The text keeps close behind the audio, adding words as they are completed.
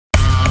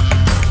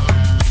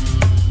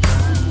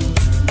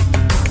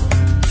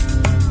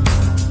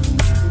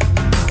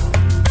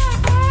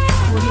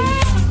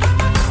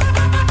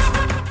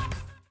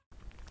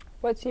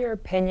what's your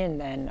opinion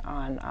then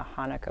on a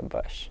Hanukkah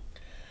bush?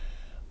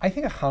 I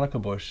think a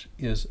Hanukkah bush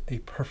is a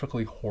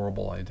perfectly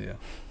horrible idea.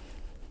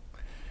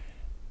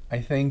 I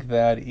think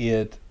that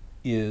it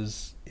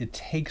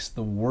takes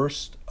the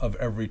worst of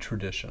every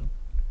tradition.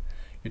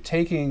 You're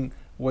taking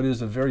what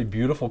is a very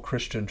beautiful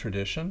Christian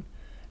tradition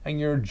and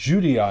you're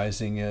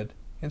Judaizing it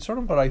in sort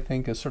of what I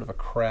think is sort of a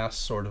crass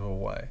sort of a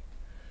way.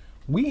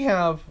 We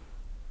have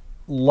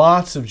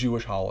lots of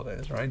Jewish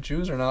holidays, right?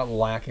 Jews are not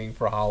lacking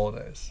for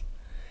holidays.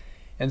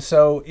 And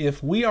so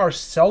if we are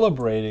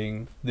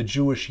celebrating the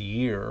Jewish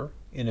year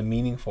in a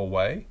meaningful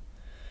way,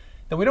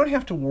 then we don't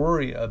have to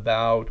worry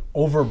about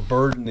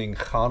overburdening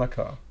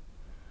Hanukkah,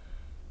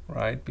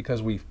 right?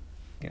 Because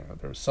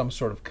there's some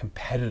sort of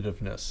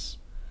competitiveness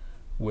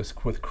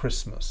with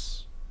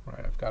Christmas,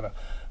 right? I've got to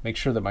make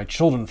sure that my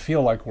children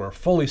feel like we're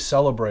fully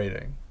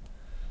celebrating.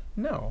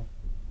 No,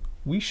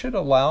 we should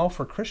allow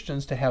for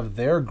Christians to have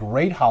their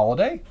great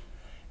holiday,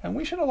 and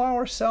we should allow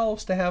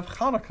ourselves to have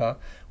Hanukkah,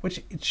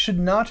 which it should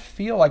not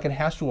feel like it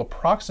has to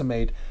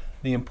approximate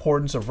the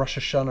importance of Rosh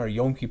Hashanah or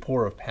Yom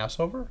Kippur of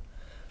Passover,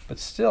 but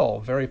still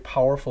very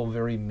powerful,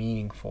 very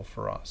meaningful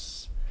for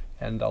us,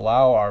 and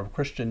allow our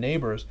Christian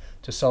neighbors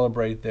to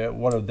celebrate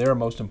one of their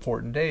most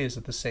important days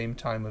at the same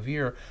time of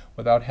year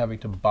without having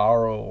to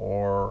borrow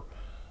or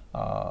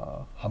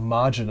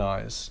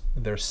homogenize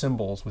their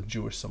symbols with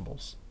Jewish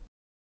symbols.